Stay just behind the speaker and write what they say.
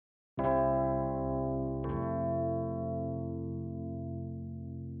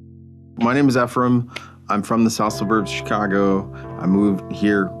My name is Ephraim. I'm from the south suburbs of Chicago. I moved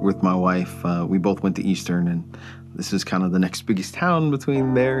here with my wife. We both went to Eastern, and this is kind of the next biggest town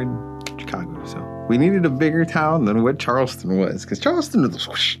between there and Chicago. So we needed a bigger town than what Charleston was, because Charleston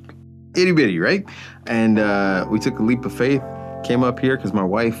was itty bitty, right? And we took a leap of faith, came up here because my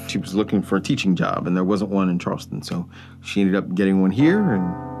wife, she was looking for a teaching job, and there wasn't one in Charleston. So she ended up getting one here,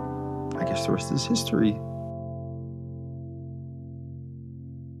 and I guess the rest is history.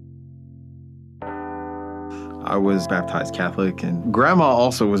 I was baptized Catholic, and Grandma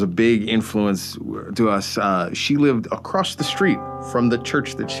also was a big influence to us. She lived across the street from the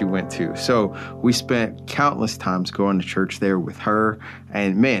church that she went to. So we spent countless times going to church there with her.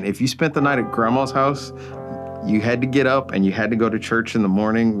 And man, if you spent the night at Grandma's house, you had to get up and you had to go to church in the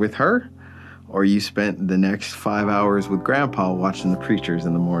morning with her, or you spent the next 5 hours with Grandpa watching the preachers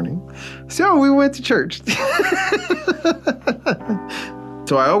in the morning. So we went to church.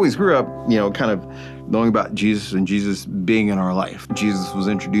 So I always grew up, kind of knowing about Jesus and Jesus being in our life. Jesus was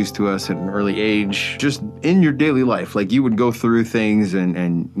introduced to us at an early age, just in your daily life. Like you would go through things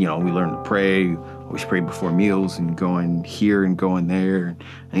and we learned to pray. Always prayed before meals and going here and going there. And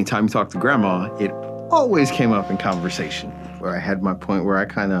anytime you talk to Grandma, it always came up in conversation. Where I had my point where I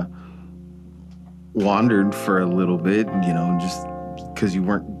kind of wandered for a little bit, just because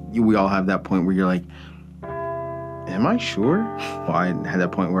we all have that point where you're like, am I sure? Well, I had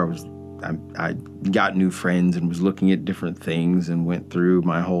that point where I got new friends and was looking at different things and went through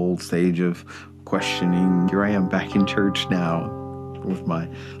my whole stage of questioning. Here I am back in church now with my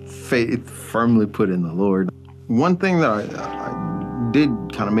faith firmly put in the Lord. One thing that I did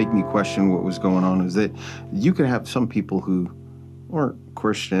kind of make me question what was going on is that you could have some people who weren't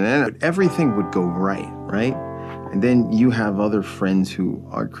Christian and everything would go right? And then you have other friends who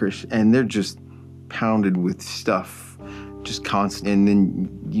are Christian and they're just pounded with stuff, just constant, and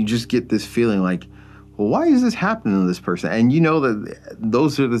then you just get this feeling like, well, why is this happening to this person? And you know that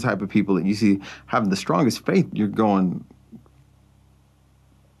those are the type of people that you see have the strongest faith. You're going,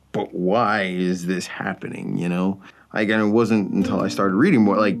 but why is this happening, And it wasn't until I started reading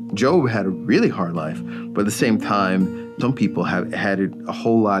more, like Job had a really hard life, but at the same time, some people have had it a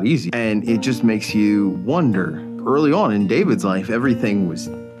whole lot easier. And it just makes you wonder. Early on in David's life, everything was,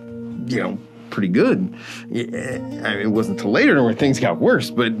 pretty good. It wasn't until later where things got worse,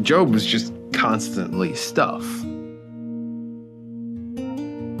 but Job was just constantly stuff.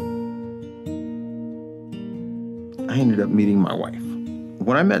 I ended up meeting my wife.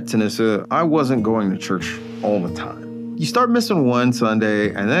 When I met Tanissa, I wasn't going to church all the time. You start missing one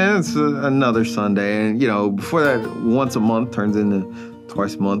Sunday, and then it's another Sunday, and before that, once a month turns into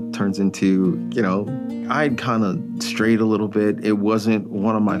twice a month, turns into, I'd kind of strayed a little bit. It wasn't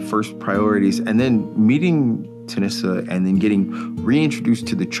one of my first priorities. And then meeting Tanissa and then getting reintroduced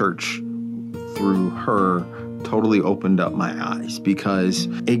to the church through her totally opened up my eyes, because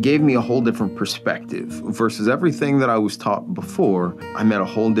it gave me a whole different perspective versus everything that I was taught before. I met a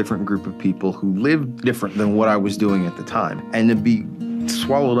whole different group of people who lived different than what I was doing at the time. And to be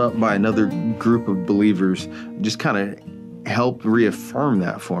swallowed up by another group of believers just kind of helped reaffirm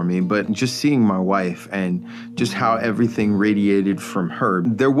that for me. But just seeing my wife and just how everything radiated from her,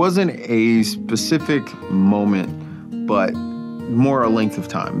 there wasn't a specific moment, but more a length of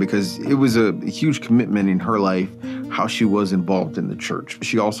time, because it was a huge commitment in her life, how she was involved in the church.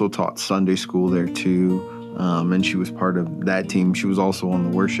 She also taught Sunday school there too, and she was part of that team. She was also on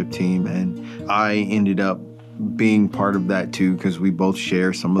the worship team, and I ended up being part of that too, because we both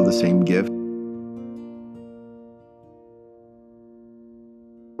share some of the same gifts.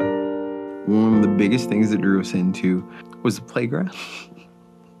 One of the biggest things that drew us into was the playground.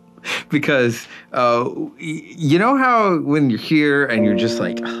 Because you know how when you're here and you're just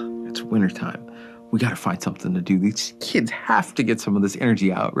like, oh, it's wintertime, we got to find something to do. These kids have to get some of this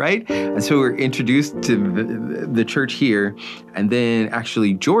energy out, right? And so we're introduced to the church here. And then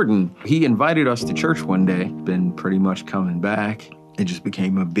actually Jordan, he invited us to church one day, been pretty much coming back. It just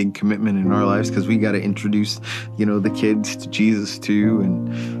became a big commitment in our lives because we got to introduce, the kids to Jesus too.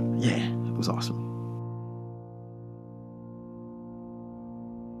 And yeah, it was awesome.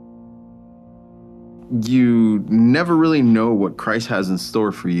 You never really know what Christ has in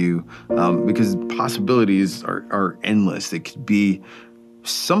store for you, because possibilities are endless. It could be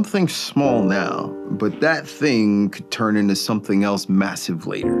something small now, but that thing could turn into something else massive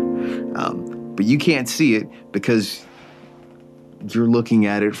later. But you can't see it because you're looking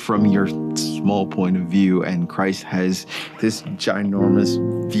at it from your small point of view, and Christ has this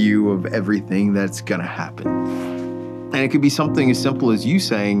ginormous view of everything that's gonna happen. And it could be something as simple as you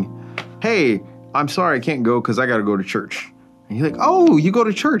saying, hey, I'm sorry I can't go because I got to go to church. And you're like, oh, you go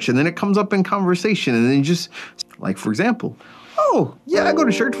to church, and then it comes up in conversation, and then you just, like, for example, oh, yeah, I go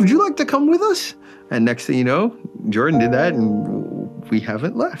to church. Would you like to come with us? And next thing you know, Jordan did that, and we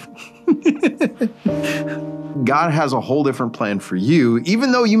haven't left. God has a whole different plan for you,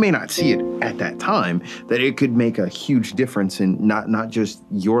 even though you may not see it at that time, that it could make a huge difference in not just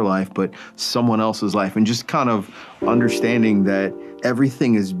your life, but someone else's life, and just kind of understanding that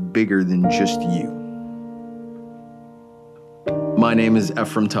everything is bigger than just you. My name is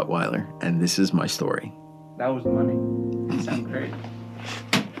Ephraim Tutwiler, and this is my story. That was money. That sounds great.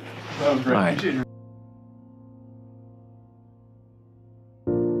 That was great. All right.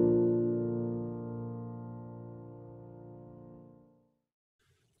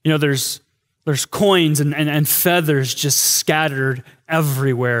 You know, there's coins and feathers just scattered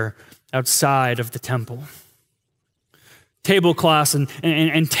everywhere outside of the temple. Tablecloths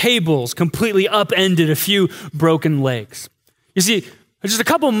and tables completely upended, a few broken legs. You see, just a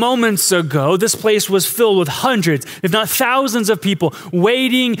couple moments ago, this place was filled with hundreds, if not thousands of people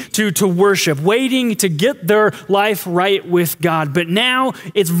waiting to worship, waiting to get their life right with God. But now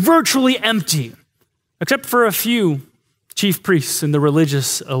it's virtually empty, except for a few chief priests and the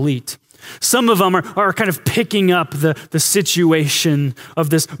religious elite. Some of them are kind of picking up the situation of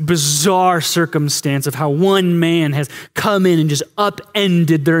this bizarre circumstance of how one man has come in and just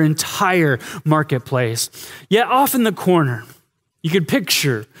upended their entire marketplace. Yet off in the corner, you could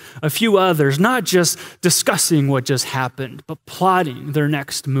picture a few others not just discussing what just happened, but plotting their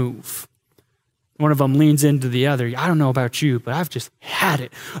next move. One of them leans into the other. I don't know about you, but I've just had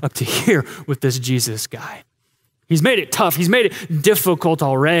it up to here with this Jesus guy. He's made it tough. He's made it difficult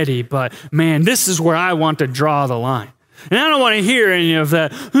already, but man, this is where I want to draw the line. And I don't want to hear any of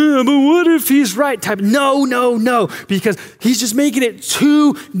that, but what if he's right type. No, because he's just making it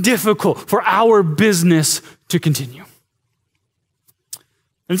too difficult for our business to continue.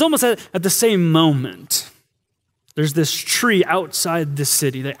 And it's almost at the same moment, there's this tree outside the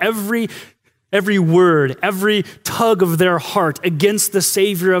city that every word, every tug of their heart against the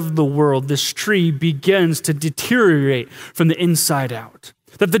Savior of the world, this tree begins to deteriorate from the inside out.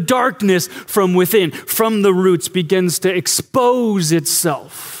 That the darkness from within, from the roots, begins to expose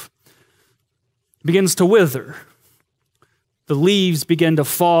itself, begins to wither. The leaves begin to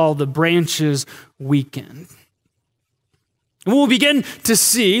fall, the branches weaken. And what we'll begin to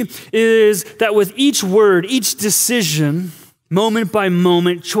see is that with each word, each decision, moment by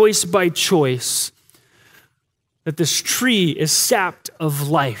moment, choice by choice, that this tree is sapped of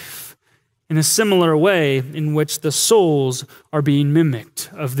life in a similar way in which the souls are being mimicked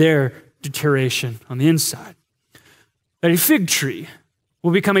of their deterioration on the inside. That a fig tree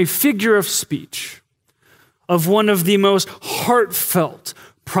will become a figure of speech of one of the most heartfelt,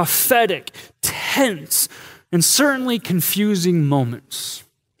 prophetic, tense, and certainly confusing moments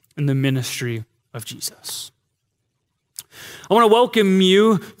in the ministry of Jesus. I want to welcome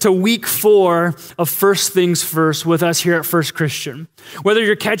you to week 4 of First Things First with us here at First Christian. Whether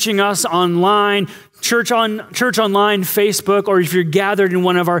you're catching us online, Church Online, Facebook, or if you're gathered in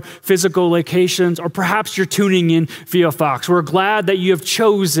one of our physical locations, or perhaps you're tuning in via Fox, we're glad that you have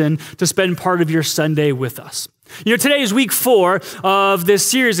chosen to spend part of your Sunday with us. You know, today is week 4 of this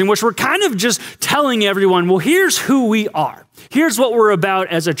series in which we're kind of just telling everyone, well, here's who we are. Here's what we're about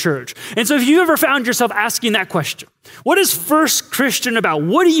as a church. And so if you ever found yourself asking that question, what is First Christian about?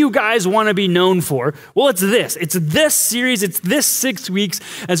 What do you guys want to be known for? Well, it's this. It's this series. It's this 6 weeks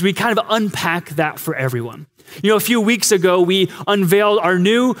as we kind of unpack that for everyone. You know, a few weeks ago, we unveiled our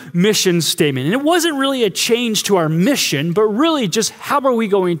new mission statement. And it wasn't really a change to our mission, but really just how are we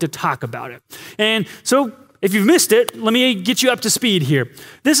going to talk about it? And so if you've missed it, let me get you up to speed here.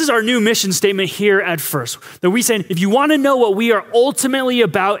 This is our new mission statement here at First. That we say, if you want to know what we are ultimately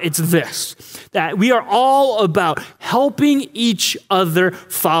about, it's this. That we are all about helping each other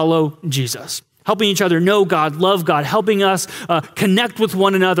follow Jesus. Helping each other know God, love God, helping us connect with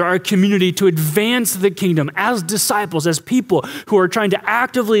one another, our community, to advance the kingdom as disciples, as people who are trying to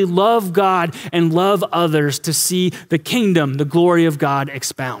actively love God and love others to see the kingdom, the glory of God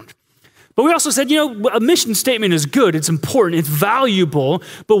expound. But we also said, you know, a mission statement is good, it's important, it's valuable,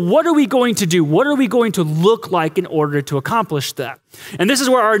 but what are we going to do? What are we going to look like in order to accomplish that? And this is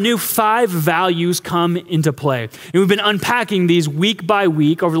where our new 5 values come into play. And we've been unpacking these week by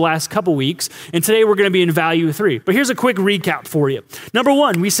week over the last couple weeks, and today we're going to be in value 3. But here's a quick recap for you. Number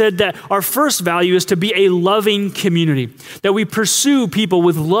 1, we said that our first value is to be a loving community, that we pursue people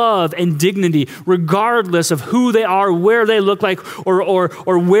with love and dignity, regardless of who they are, where they look like,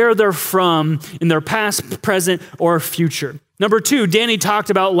 or where they're from in their past, present, or future. Number two, Danny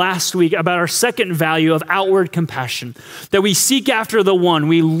talked about last week about our second value of outward compassion, that we seek after the one,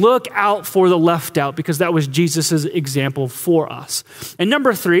 we look out for the left out because that was Jesus' example for us. And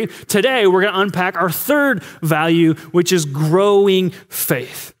number three, today we're going to unpack our third value, which is growing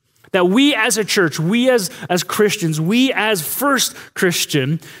faith. That we as a church, we as Christians, we as First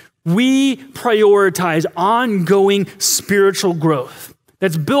Christian, we prioritize ongoing spiritual growth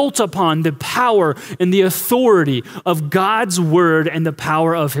that's built upon the power and the authority of God's word and the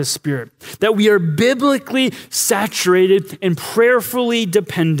power of his Spirit. That we are biblically saturated and prayerfully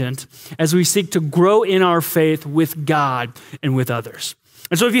dependent as we seek to grow in our faith with God and with others.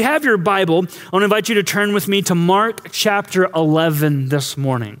 And so if you have your Bible, I want to invite you to turn with me to Mark chapter 11 this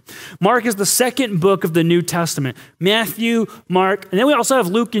morning. Mark is the second book of the New Testament. Matthew, Mark, and then we also have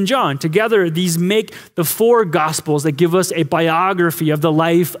Luke and John. Together, these make the four Gospels that give us a biography of the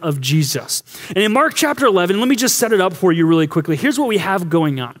life of Jesus. And in Mark chapter 11, let me just set it up for you really quickly. Here's what we have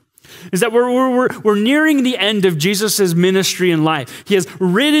going on. Is that we're nearing the end of Jesus' ministry and life. He has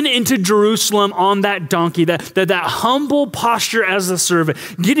ridden into Jerusalem on that donkey, that humble posture as a servant,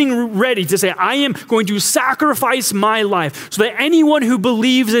 getting ready to say, I am going to sacrifice my life so that anyone who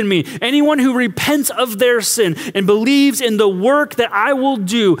believes in me, anyone who repents of their sin and believes in the work that I will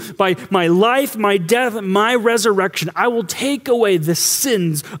do by my life, my death, my resurrection, I will take away the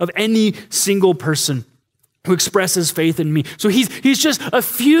sins of any single person who expresses faith in me. So he's just a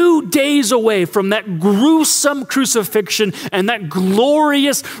few days away from that gruesome crucifixion and that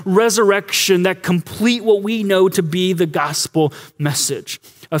glorious resurrection that complete what we know to be the gospel message.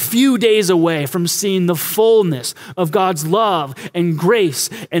 A few days away from seeing the fullness of God's love and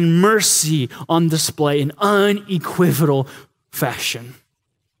grace and mercy on display in unequivocal fashion.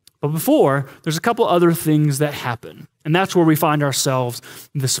 But before, there's a couple other things that happen, and that's where we find ourselves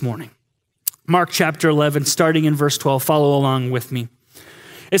this morning. Mark chapter 11, starting in verse 12, follow along with me.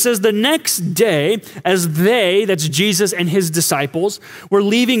 It says, the next day, as they, that's Jesus and his disciples, were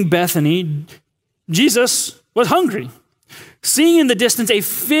leaving Bethany, Jesus was hungry. Seeing in the distance a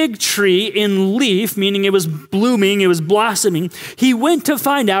fig tree in leaf, meaning it was blooming, it was blossoming, he went to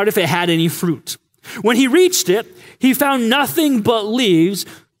find out if it had any fruit. When he reached it, he found nothing but leaves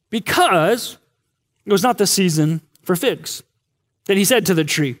because it was not the season for figs. Then he said to the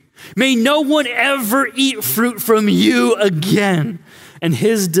tree, may no one ever eat fruit from you again. And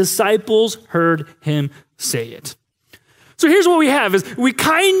his disciples heard him say it. So here's what we have is we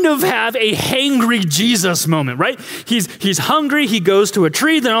kind of have a hangry Jesus moment, right? He's hungry, he goes to a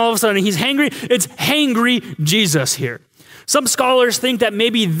tree, then all of a sudden he's hangry. It's hangry Jesus here. Some scholars think that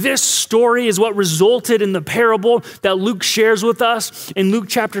maybe this story is what resulted in the parable that Luke shares with us in Luke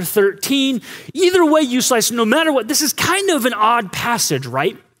chapter 13. Either way you slice, no matter what, this is kind of an odd passage,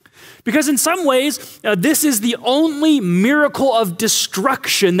 right? Because in some ways, this is the only miracle of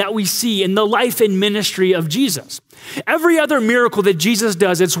destruction that we see in the life and ministry of Jesus. Every other miracle that Jesus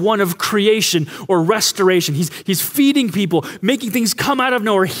does, it's one of creation or restoration. He's feeding people, making things come out of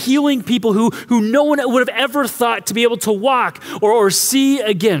nowhere, healing people who no one would have ever thought to be able to walk or see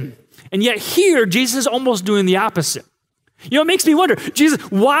again. And yet here, Jesus is almost doing the opposite. You know, it makes me wonder, Jesus,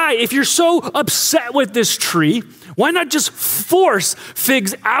 why, if you're so upset with this tree, why not just force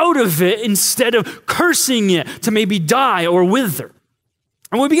figs out of it instead of cursing it to maybe die or wither?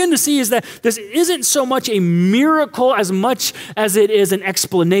 And what we begin to see is that this isn't so much a miracle as much as it is an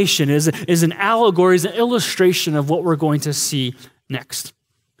explanation, is an allegory, is an illustration of what we're going to see next.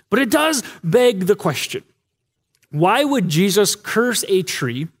 But it does beg the question, why would Jesus curse a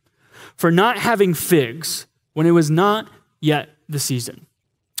tree for not having figs when it was not yet the season?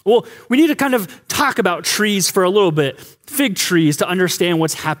 Well, we need to kind of talk about trees for a little bit, fig trees, to understand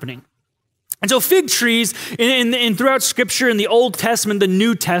what's happening. And so fig trees, in throughout Scripture, in the Old Testament, the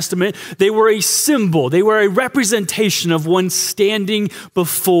New Testament, they were a symbol. They were a representation of one standing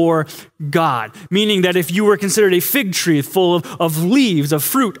before God, meaning that if you were considered a fig tree full of leaves, of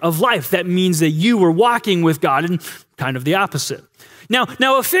fruit, of life, that means that you were walking with God, and kind of the opposite. Now,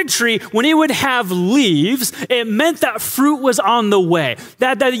 a fig tree, when it would have leaves, it meant that fruit was on the way,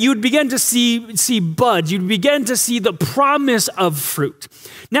 that you would begin to see buds. You'd begin to see the promise of fruit.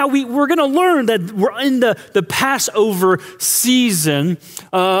 Now, we're going to learn that we're in the Passover season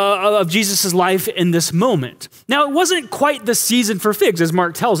of Jesus' life in this moment. Now, it wasn't quite the season for figs, as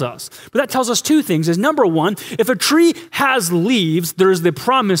Mark tells us. But that tells us two things. Is number one, if a tree has leaves, there's the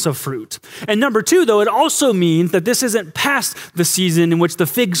promise of fruit. And number two, though, it also means that this isn't past the season in which the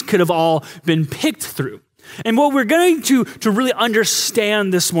figs could have all been picked through. And what we're going to really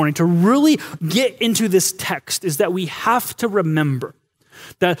understand this morning, to really get into this text, is that we have to remember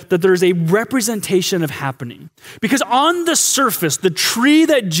that there's a representation of happening. Because on the surface, the tree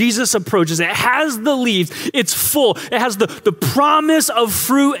that Jesus approaches, it has the leaves, it's full, it has the promise of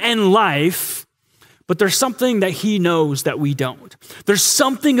fruit and life, but there's something that he knows that we don't. There's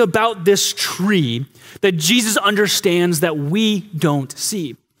something about this tree that Jesus understands that we don't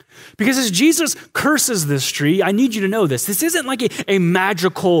see. Because as Jesus curses this tree, I need you to know this. This isn't like a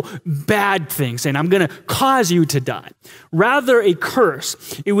magical bad thing saying, I'm going to cause you to die. Rather, a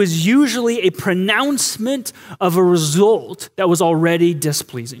curse. It was usually a pronouncement of a result that was already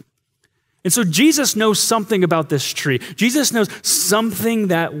displeasing. And so Jesus knows something about this tree. Jesus knows something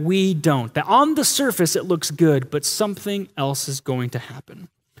that we don't. That on the surface, it looks good, but something else is going to happen.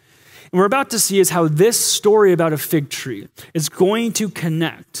 And we're about to see is how this story about a fig tree is going to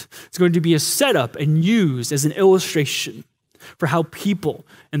connect. It's going to be a setup and used as an illustration for how people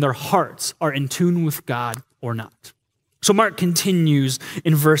and their hearts are in tune with God or not. So Mark continues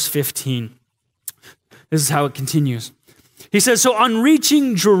in verse 15. This is how it continues. He says, so on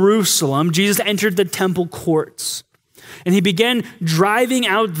reaching Jerusalem, Jesus entered the temple courts. And he began driving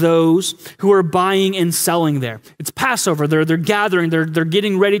out those who were buying and selling there. It's Passover. They're gathering. They're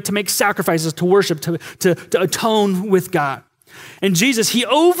getting ready to make sacrifices, to worship, to atone with God. And Jesus, he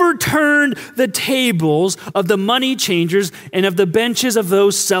overturned the tables of the money changers and of the benches of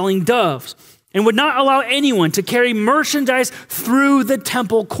those selling doves, and would not allow anyone to carry merchandise through the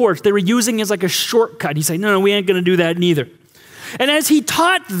temple courts. They were using it as like a shortcut. He said, no, we ain't going to do that neither. And as he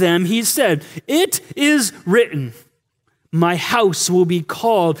taught them, he said, it is written, my house will be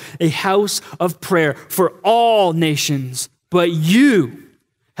called a house of prayer for all nations, but you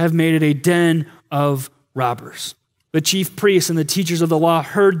have made it a den of robbers. The chief priests and the teachers of the law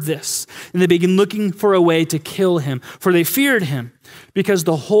heard this, and they began looking for a way to kill him, for they feared him, because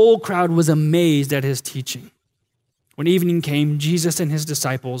the whole crowd was amazed at his teaching. When evening came, Jesus and his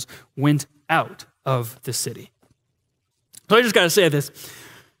disciples went out of the city. So I just got to say this.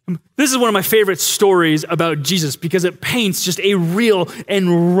 This is one of my favorite stories about Jesus because it paints just a real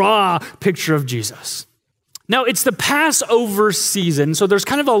and raw picture of Jesus. Now, it's the Passover season, so there's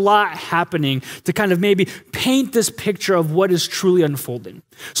kind of a lot happening to kind of maybe paint this picture of what is truly unfolding.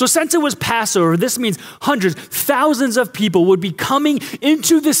 So since it was Passover, this means hundreds, thousands of people would be coming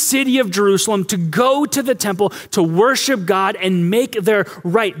into the city of Jerusalem to go to the temple to worship God and make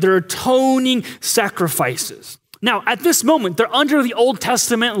their atoning sacrifices. Now, at this moment, they're under the Old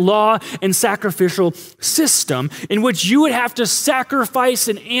Testament law and sacrificial system in which you would have to sacrifice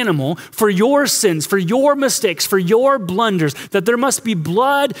an animal for your sins, for your mistakes, for your blunders, that there must be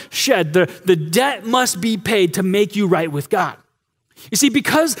blood shed. The debt must be paid to make you right with God. You see,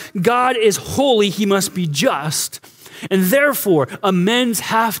 because God is holy, he must be just, and therefore amends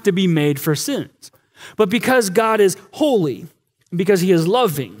have to be made for sins. But because God is holy, because he is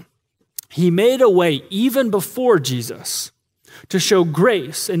loving, he made a way even before Jesus to show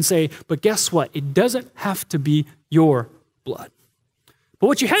grace and say, but guess what? It doesn't have to be your blood. But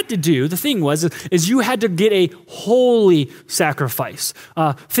what you had to do, the thing was, is you had to get a holy sacrifice.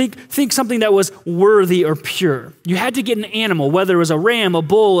 Think something that was worthy or pure. You had to get an animal, whether it was a ram, a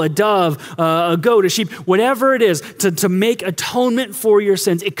bull, a dove, a goat, a sheep, whatever it is, to make atonement for your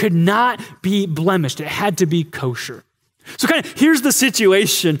sins. It could not be blemished. It had to be kosher. So kind of here's the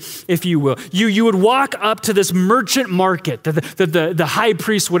situation, if you will. You would walk up to this merchant market that the high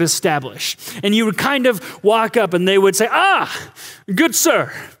priest would establish. And you would kind of walk up and they would say, good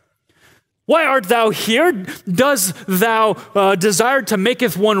sir, why art thou here? Does thou desire to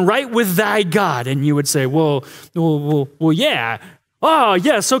maketh one right with thy God? And you would say, well, yeah. Oh,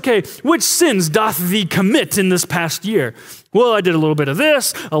 yes, okay. Which sins doth thee commit in this past year? Well, I did a little bit of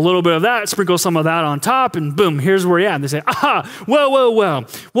this, a little bit of that, sprinkle some of that on top, and boom, here's where you're at. And they say, well.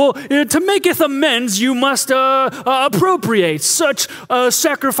 Well, to maketh amends, you must appropriate such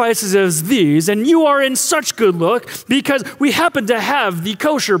sacrifices as these, and you are in such good luck because we happen to have the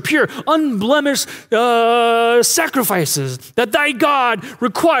kosher, pure, unblemished sacrifices that thy God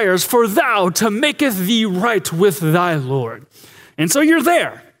requires for thou to maketh thee right with thy Lord. And so you're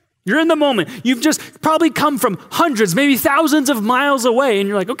there. You're in the moment. You've just probably come from hundreds, maybe thousands of miles away, and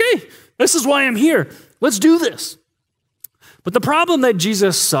you're like, okay, this is why I'm here. Let's do this. But the problem that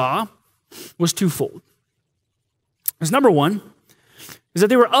Jesus saw was twofold. Because number one is that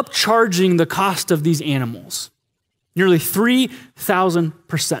they were upcharging the cost of these animals, nearly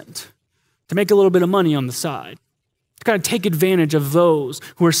 3,000%, to make a little bit of money on the side, to kind of take advantage of those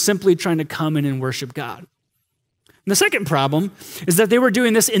who are simply trying to come in and worship God. And the second problem is that they were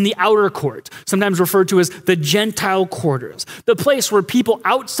doing this in the outer court, sometimes referred to as the Gentile quarters, the place where people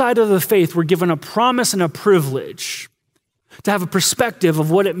outside of the faith were given a promise and a privilege to have a perspective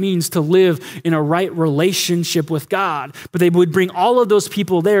of what it means to live in a right relationship with God. But they would bring all of those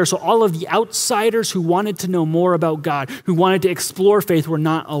people there, so all of the outsiders who wanted to know more about God, who wanted to explore faith, were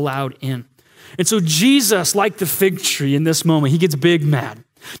not allowed in. And so Jesus, like the fig tree in this moment, he gets big mad.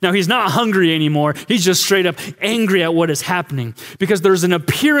 Now, he's not hungry anymore. He's just straight up angry at what is happening because there's an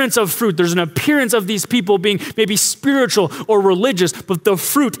appearance of fruit. There's an appearance of these people being maybe spiritual or religious, but the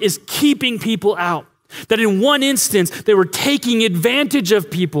fruit is keeping people out. That in one instance, they were taking advantage of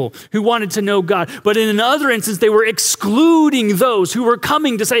people who wanted to know God. But in another instance, they were excluding those who were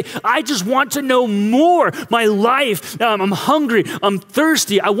coming to say, I just want to know more. My life, I'm hungry, I'm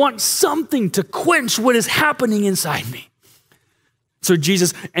thirsty. I want something to quench what is happening inside me. So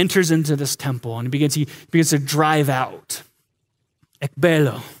Jesus enters into this temple and he begins to drive out.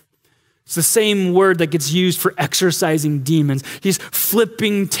 Ekbelo. It's the same word that gets used for exorcising demons. He's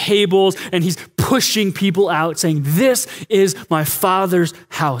flipping tables and he's pushing people out, saying, this is my Father's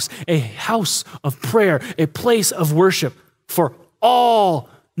house, a house of prayer, a place of worship for all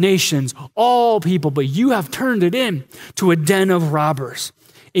nations, all people. But you have turned it into a den of robbers,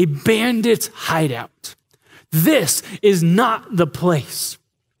 a bandit's hideout. This is not the place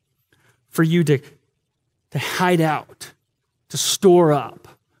for you to hide out, to store up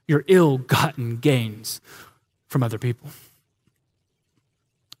your ill-gotten gains from other people.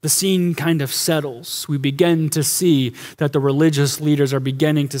 The scene kind of settles. We begin to see that the religious leaders are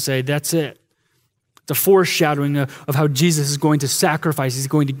beginning to say, that's it. It's a foreshadowing of how Jesus is going to sacrifice. He's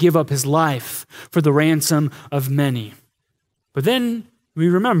going to give up his life for the ransom of many. But then we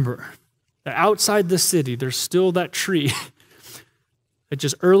remember that outside the city, there's still that tree that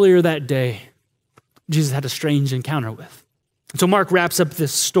just earlier that day, Jesus had a strange encounter with. So Mark wraps up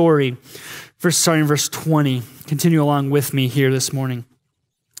this story, starting in verse 20. Continue along with me here this morning.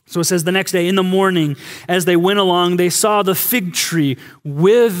 So it says, the next day in the morning, as they went along, they saw the fig tree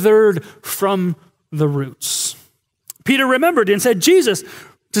withered from the roots. Peter remembered and said, Jesus,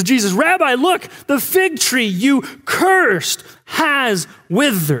 Rabbi, look, the fig tree you cursed has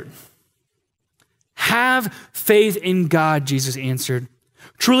withered. Have faith in God, Jesus answered.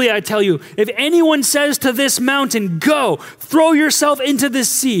 Truly, I tell you, if anyone says to this mountain, go, throw yourself into the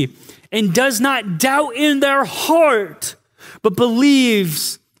sea, and does not doubt in their heart, but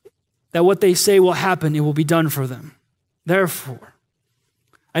believes that what they say will happen, it will be done for them. Therefore,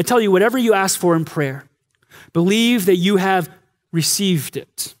 I tell you, whatever you ask for in prayer, believe that you have received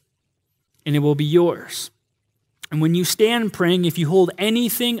it, and it will be yours. And when you stand praying, if you hold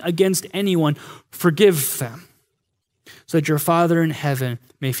anything against anyone, forgive them, so that your Father in heaven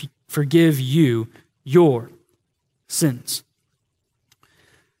may forgive you your sins.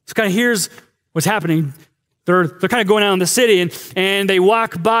 So kind of here's what's happening. They're kind of going out in the city and they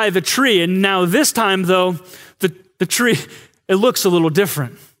walk by the tree. And now this time, though, the tree, it looks a little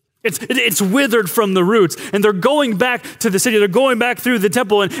different. It's withered from the roots. And they're going back to the city. They're going back through the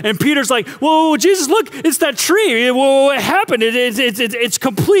temple. And Peter's like, whoa, Jesus, look, it's that tree. What happened? It's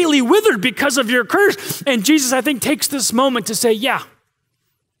completely withered because of your curse. And Jesus, I think, takes this moment to say, yeah.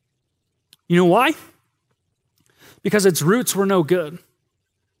 You know why? Because its roots were no good.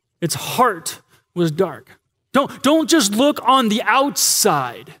 Its heart was dark. Don't just look on the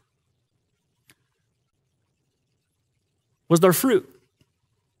outside. Was there fruit?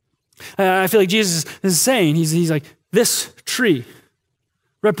 I feel like Jesus is saying, he's like, this tree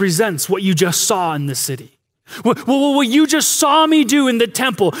represents what you just saw in the city. What you just saw me do in the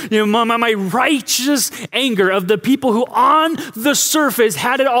temple, my righteous anger of the people who on the surface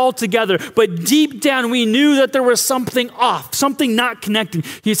had it all together, but deep down we knew that there was something off, something not connecting.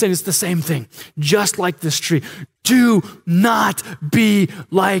 He's saying it's the same thing, just like this tree. Do not be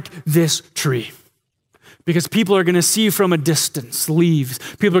like this tree. Because people are going to see from a distance leaves.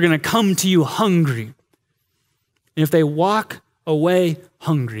 People are going to come to you hungry. And if they walk away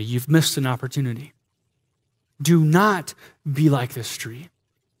hungry, you've missed an opportunity. Do not be like this tree.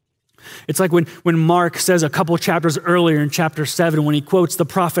 It's like when Mark says a couple chapters earlier in chapter 7, when he quotes the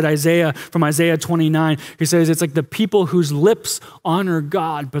prophet Isaiah from Isaiah 29, he says, it's like the people whose lips honor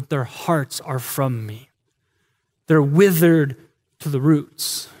God, but their hearts are from me. They're withered to the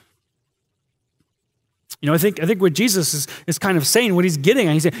roots. I think what Jesus is kind of saying, what he's getting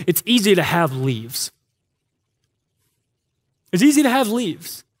at, he's saying, it's easy to have leaves. It's easy to have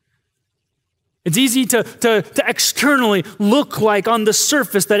leaves. It's easy to externally look like on the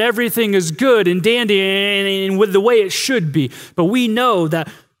surface that everything is good and dandy and with the way it should be. But we know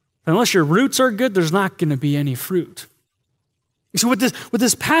that unless your roots are good, there's not going to be any fruit. So what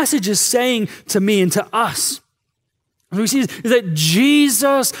this passage is saying to me and to us, what we see is that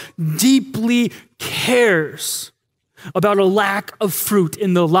Jesus deeply cares about a lack of fruit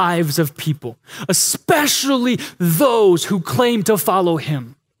in the lives of people, especially those who claim to follow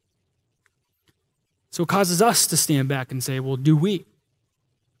him. So it causes us to stand back and say, well, do we?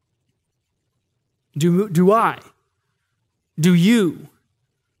 Do I? Do you?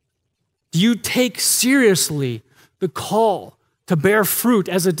 Do you take seriously the call to bear fruit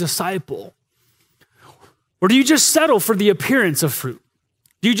as a disciple? Or do you just settle for the appearance of fruit?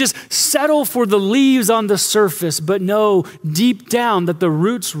 Do you just settle for the leaves on the surface, but know deep down that the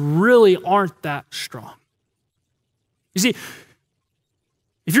roots really aren't that strong? You see,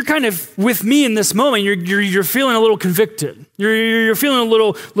 if you're kind of with me in this moment, you're feeling a little convicted. You're feeling a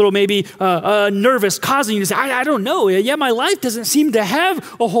little maybe nervous, causing you to say, I don't know. Yeah, my life doesn't seem to have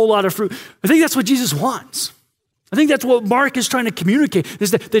a whole lot of fruit. I think that's what Jesus wants. I think that's what Mark is trying to communicate, is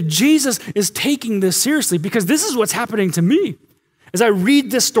that Jesus is taking this seriously, because this is what's happening to me. As I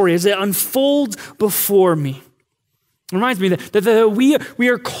read this story, as it unfolds before me, it reminds me that we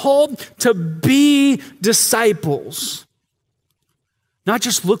are called to be disciples, not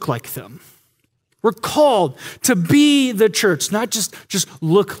just look like them. We're called to be the church, not just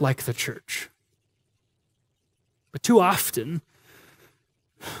look like the church. But too often,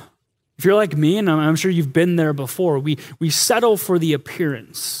 if you're like me, and I'm sure you've been there before, we settle for the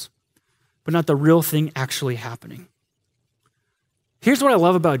appearance, but not the real thing actually happening. Here's what I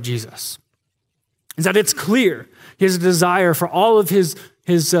love about Jesus, is that it's clear he has a desire for all of his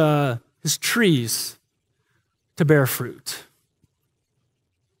trees to bear fruit.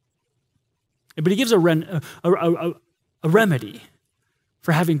 But he gives a remedy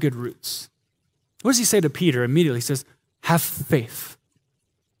for having good roots. What does he say to Peter immediately? He says, have faith.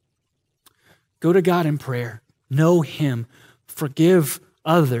 Go to God in prayer. Know him. Forgive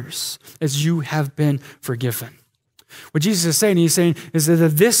others as you have been forgiven. What Jesus is saying, is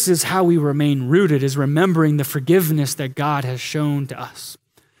that this is how we remain rooted, is remembering the forgiveness that God has shown to us.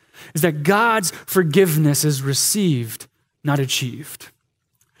 Is that God's forgiveness is received, not achieved.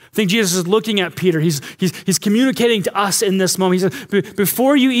 I think Jesus is looking at Peter. He's communicating to us in this moment. He says,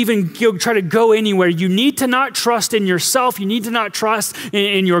 before you even try to go anywhere, you need to not trust in yourself. You need to not trust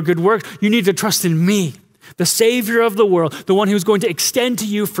in your good work. You need to trust in me, the Savior of the world, the one who's going to extend to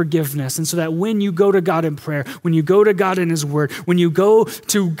you forgiveness. And so that when you go to God in prayer, when you go to God in his word, when you go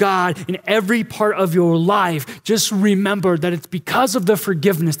to God in every part of your life, just remember that it's because of the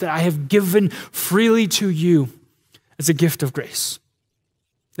forgiveness that I have given freely to you as a gift of grace.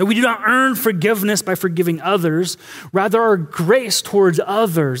 That we do not earn forgiveness by forgiving others. Rather, our grace towards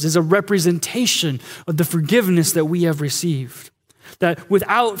others is a representation of the forgiveness that we have received. That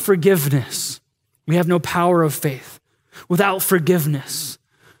without forgiveness, we have no power of faith. Without forgiveness,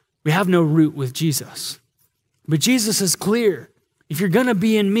 we have no root with Jesus. But Jesus is clear. If you're going to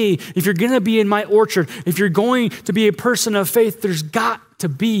be in me, if you're going to be in my orchard, if you're going to be a person of faith, there's got to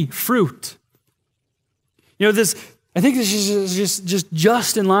be fruit. I think this is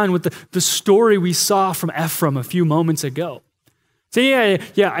just in line with the story we saw from Ephraim a few moments ago. So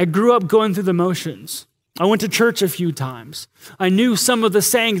I grew up going through the motions. I went to church a few times. I knew some of the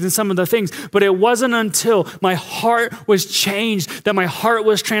sayings and some of the things, but it wasn't until my heart was changed, that my heart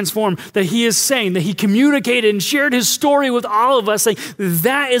was transformed, that he is saying, that he communicated and shared his story with all of us, saying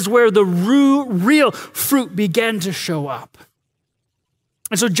that is where the real fruit began to show up.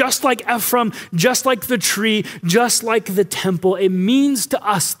 And so just like Ephraim, just like the tree, just like the temple, it means to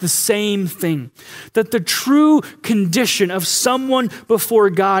us the same thing. That the true condition of someone before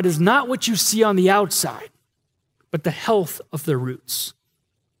God is not what you see on the outside, but the health of their roots.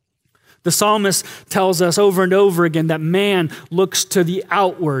 The psalmist tells us over and over again that man looks to the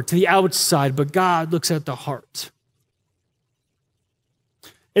outward, to the outside, but God looks at the heart.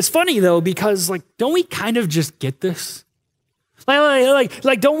 It's funny though, because don't we kind of just get this?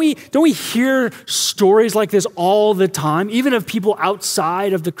 Don't we hear stories like this all the time, even of people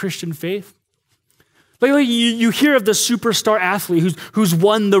outside of the Christian faith? You hear of the superstar athlete who's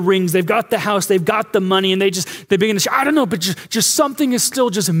won the rings, they've got the house, they've got the money, and they begin to say, I don't know, but just something is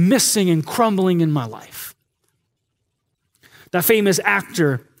still just missing and crumbling in my life. That famous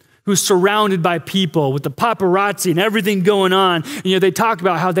actor who's surrounded by people with the paparazzi and everything going on, they talk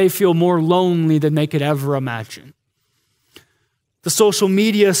about how they feel more lonely than they could ever imagine. The social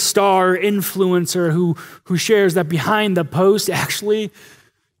media star influencer who shares that behind the post, actually,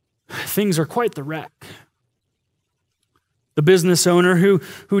 things are quite the wreck. The business owner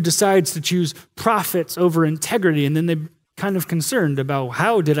who decides to choose profits over integrity, and then they're kind of concerned about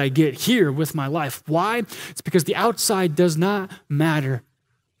how did I get here with my life? Why? It's because the outside does not matter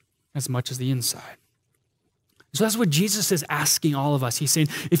as much as the inside. So that's what Jesus is asking all of us. He's saying,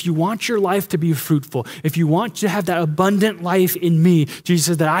 if you want your life to be fruitful, if you want to have that abundant life in me, Jesus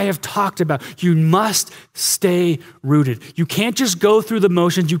says that I have talked about, you must stay rooted. You can't just go through the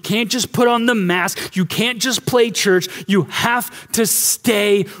motions. You can't just put on the mask. You can't just play church. You have to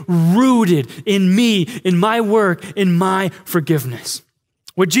stay rooted in me, in my work, in my forgiveness.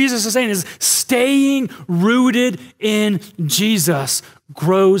 What Jesus is saying is staying rooted in Jesus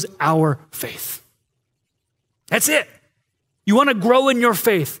grows our faith. That's it. You want to grow in your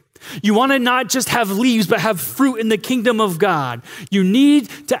faith. You want to not just have leaves, but have fruit in the kingdom of God. You need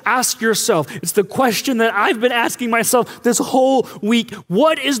to ask yourself, it's the question that I've been asking myself this whole week,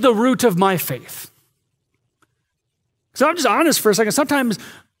 what is the root of my faith? So I'm just honest for a second. Sometimes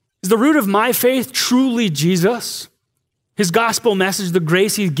is the root of my faith truly Jesus? His gospel message, the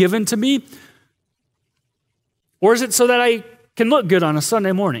grace he's given to me? Or is it so that I can look good on a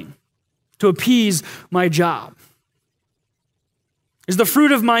Sunday morning to appease my job? Is the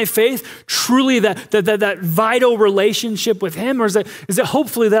fruit of my faith truly that vital relationship with him? Or is it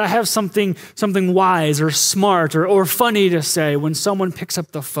hopefully that I have something wise or smart or funny to say when someone picks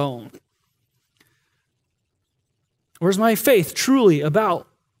up the phone? Or is my faith truly about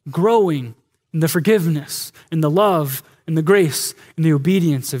growing in the forgiveness and the love and the grace and the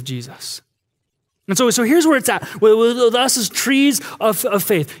obedience of Jesus? And so here's where it's at. With us as trees of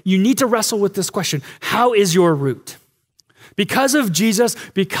faith, you need to wrestle with this question. How is your root? Because of Jesus,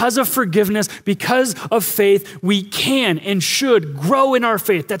 because of forgiveness, because of faith, we can and should grow in our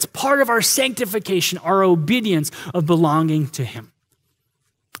faith. That's part of our sanctification, our obedience of belonging to him.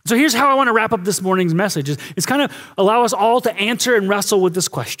 So here's how I want to wrap up this morning's message. It's kind of allow us all to answer and wrestle with this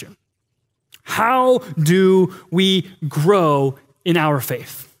question. How do we grow in our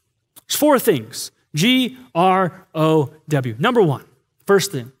faith? There's 4 things. G-R-O-W. Number 1,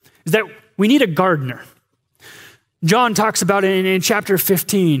 first thing, is that we need a gardener. John talks about it in chapter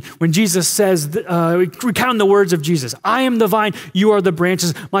 15 when Jesus says, recounting the words of Jesus, I am the vine, you are the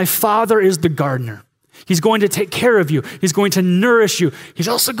branches, my Father is the gardener. He's going to take care of you. He's going to nourish you. He's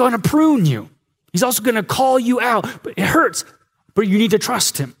also going to prune you. He's also going to call you out. But it hurts, but you need to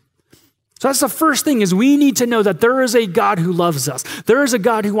trust him. So that's the first thing is we need to know that there is a God who loves us. There is a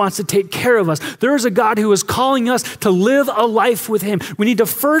God who wants to take care of us. There is a God who is calling us to live a life with him. We need to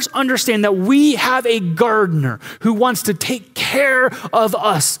first understand that we have a gardener who wants to take care of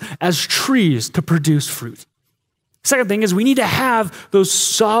us as trees to produce fruit. Second thing is we need to have those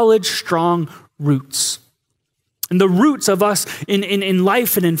solid, strong roots. And the roots of us in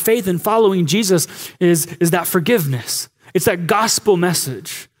life and in faith and following Jesus is that forgiveness. It's that gospel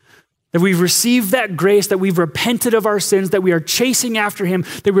message. That we've received that grace, that we've repented of our sins, that we are chasing after him,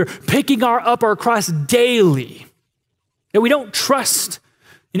 that we're picking up our cross daily, that we don't trust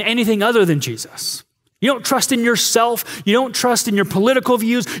in anything other than Jesus. You don't trust in yourself. You don't trust in your political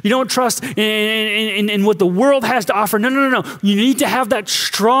views. You don't trust in what the world has to offer. No. You need to have that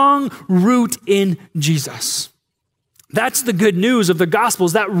strong root in Jesus. That's the good news of the gospel,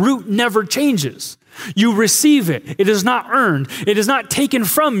 is that root never changes. You receive it. It is not earned. It is not taken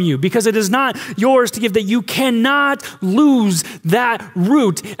from you because it is not yours to give, that you cannot lose that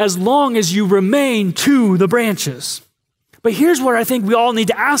root as long as you remain to the branches. But here's what I think we all need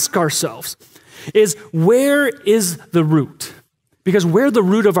to ask ourselves is, where is the root? Because where the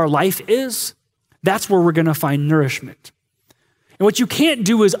root of our life is, that's where we're going to find nourishment. And what you can't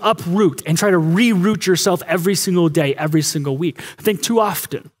do is uproot and try to reroot yourself every single day, every single week. I think too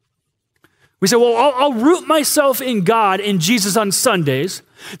often we say, well, I'll root myself in God and Jesus on Sundays.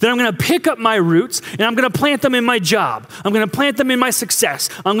 Then I'm going to pick up my roots and I'm going to plant them in my job. I'm going to plant them in my success.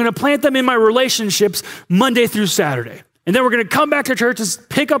 I'm going to plant them in my relationships Monday through Saturday. And then we're going to come back to church and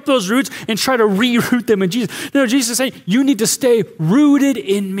pick up those roots and try to reroot them in Jesus. No, Jesus is saying, you need to stay rooted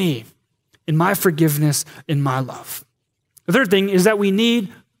in me, in my forgiveness, in my love. The third thing is that we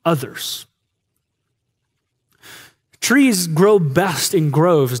need others. Trees grow best in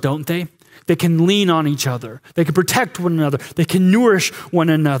groves, don't they? They can lean on each other. They can protect one another. They can nourish one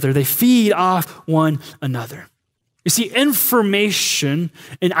another. They feed off one another. You see, information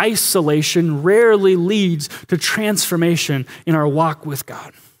in isolation rarely leads to transformation in our walk with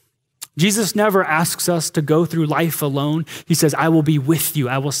God. Jesus never asks us to go through life alone. He says, I will be with you.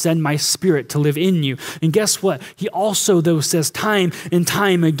 I will send my spirit to live in you. And guess what? He also, though, says time and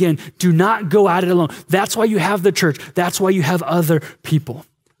time again, do not go at it alone. That's why you have the church. That's why you have other people.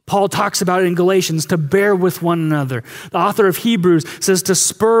 Paul talks about it in Galatians, to bear with one another. The author of Hebrews says to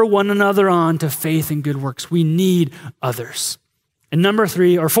spur one another on to faith and good works. We need others. And number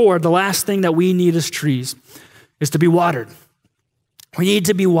 3 or 4, the last thing that we need as trees is to be watered. We need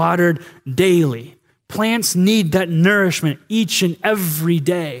to be watered daily, Plants need that nourishment each and every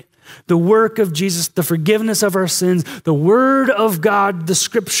day. The work of Jesus, the forgiveness of our sins, the word of God, the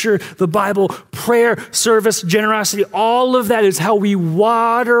scripture, the Bible, prayer, service, generosity, all of that is how we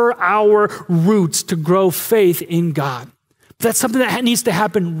water our roots to grow faith in God. That's something that needs to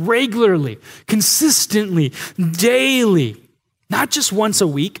happen regularly, consistently, daily, not just once a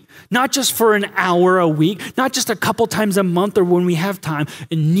week, not just for an hour a week, not just a couple times a month or when we have time.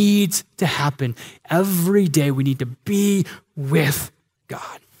 It needs to happen every day. We need to be with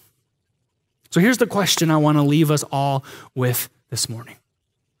God. So here's the question I want to leave us all with this morning.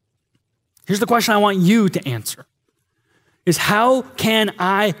 Here's the question I want you to answer, is how can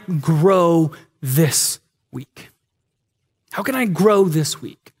I grow this week? How can I grow this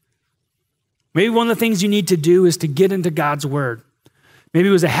week? Maybe one of the things you need to do is to get into God's word. Maybe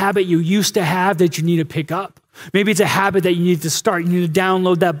it was a habit you used to have that you need to pick up. Maybe it's a habit that you need to start. You need to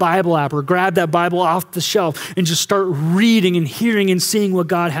download that Bible app or grab that Bible off the shelf and just start reading and hearing and seeing what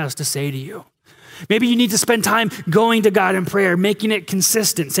God has to say to you. Maybe you need to spend time going to God in prayer, making it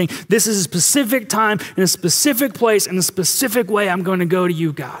consistent, saying, this is a specific time in a specific place in a specific way I'm going to go to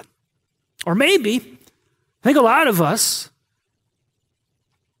you, God. Or maybe, I think a lot of us,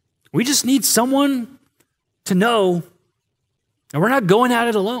 we just need someone to know that we're not going at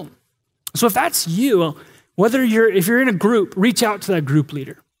it alone. So if that's you, if you're in a group, reach out to that group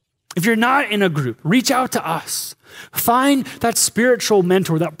leader. If you're not in a group, reach out to us. Find that spiritual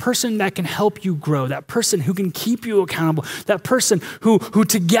mentor, that person that can help you grow, that person who can keep you accountable, that person who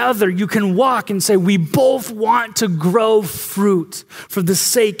together you can walk and say, we both want to grow fruit for the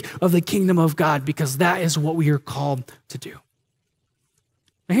sake of the kingdom of God, because that is what we are called to do.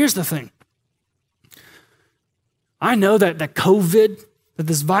 Now here's the thing. I know that COVID, that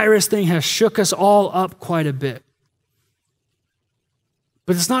this virus thing has shook us all up quite a bit.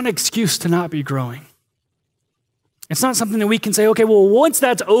 But it's not an excuse to not be growing. It's not something that we can say, okay, well, once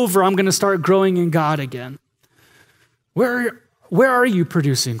that's over, I'm going to start growing in God again. Where are you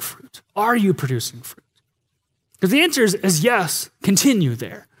producing fruit? Are you producing fruit? Because the answer is yes, continue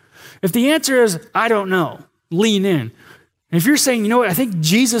there. If the answer is, I don't know, lean in. And if you're saying, you know what, I think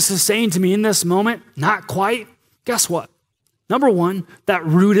Jesus is saying to me in this moment, not quite, guess what? Number one, that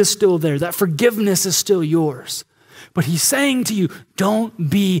root is still there. That forgiveness is still yours. But he's saying to you, don't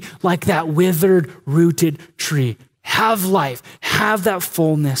be like that withered, rooted tree. Have life. Have that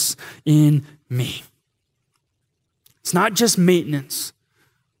fullness in me. It's not just maintenance,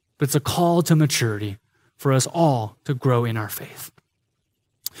 but it's a call to maturity for us all to grow in our faith.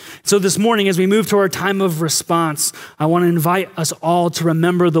 So this morning, as we move to our time of response, I want to invite us all to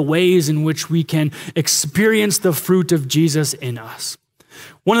remember the ways in which we can experience the fruit of Jesus in us.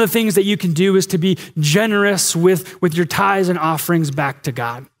 One of the things that you can do is to be generous with your tithes and offerings back to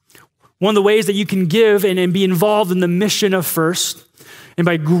God. One of the ways that you can give and be involved in the mission of First, and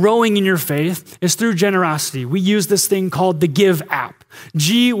by growing in your faith, is through generosity. We use this thing called the Give app,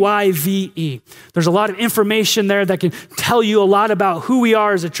 Gyve. There's a lot of information there that can tell you a lot about who we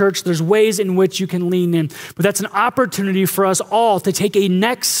are as a church. There's ways in which you can lean in. But that's an opportunity for us all to take a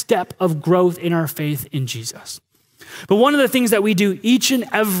next step of growth in our faith in Jesus. But one of the things that we do each and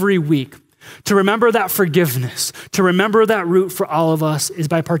every week to remember that forgiveness, to remember that root for all of us, is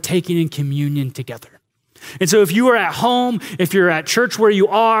by partaking in communion together. And so if you are at home, if you're at church where you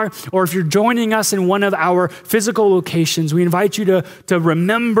are, or if you're joining us in one of our physical locations, we invite you to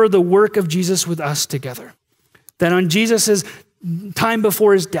remember the work of Jesus with us together. That on Jesus' time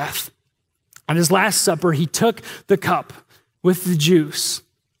before his death, on his Last Supper, he took the cup with the juice,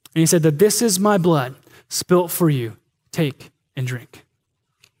 and he said that this is my blood spilt for you. Take and drink.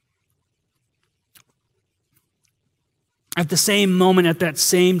 At the same moment, at that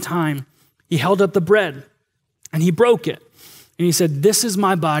same time, he held up the bread and he broke it. And he said, this is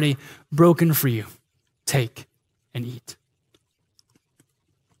my body broken for you. Take and eat.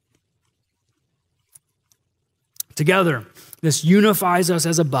 Together, this unifies us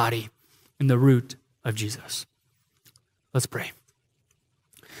as a body in the root of Jesus. Let's pray.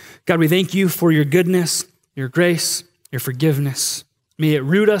 God, we thank you for your goodness, your grace, your forgiveness. May it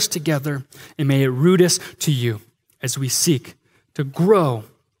root us together, and may it root us to you as we seek to grow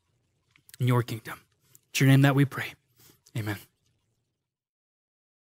in your kingdom. It's your name that we pray. Amen.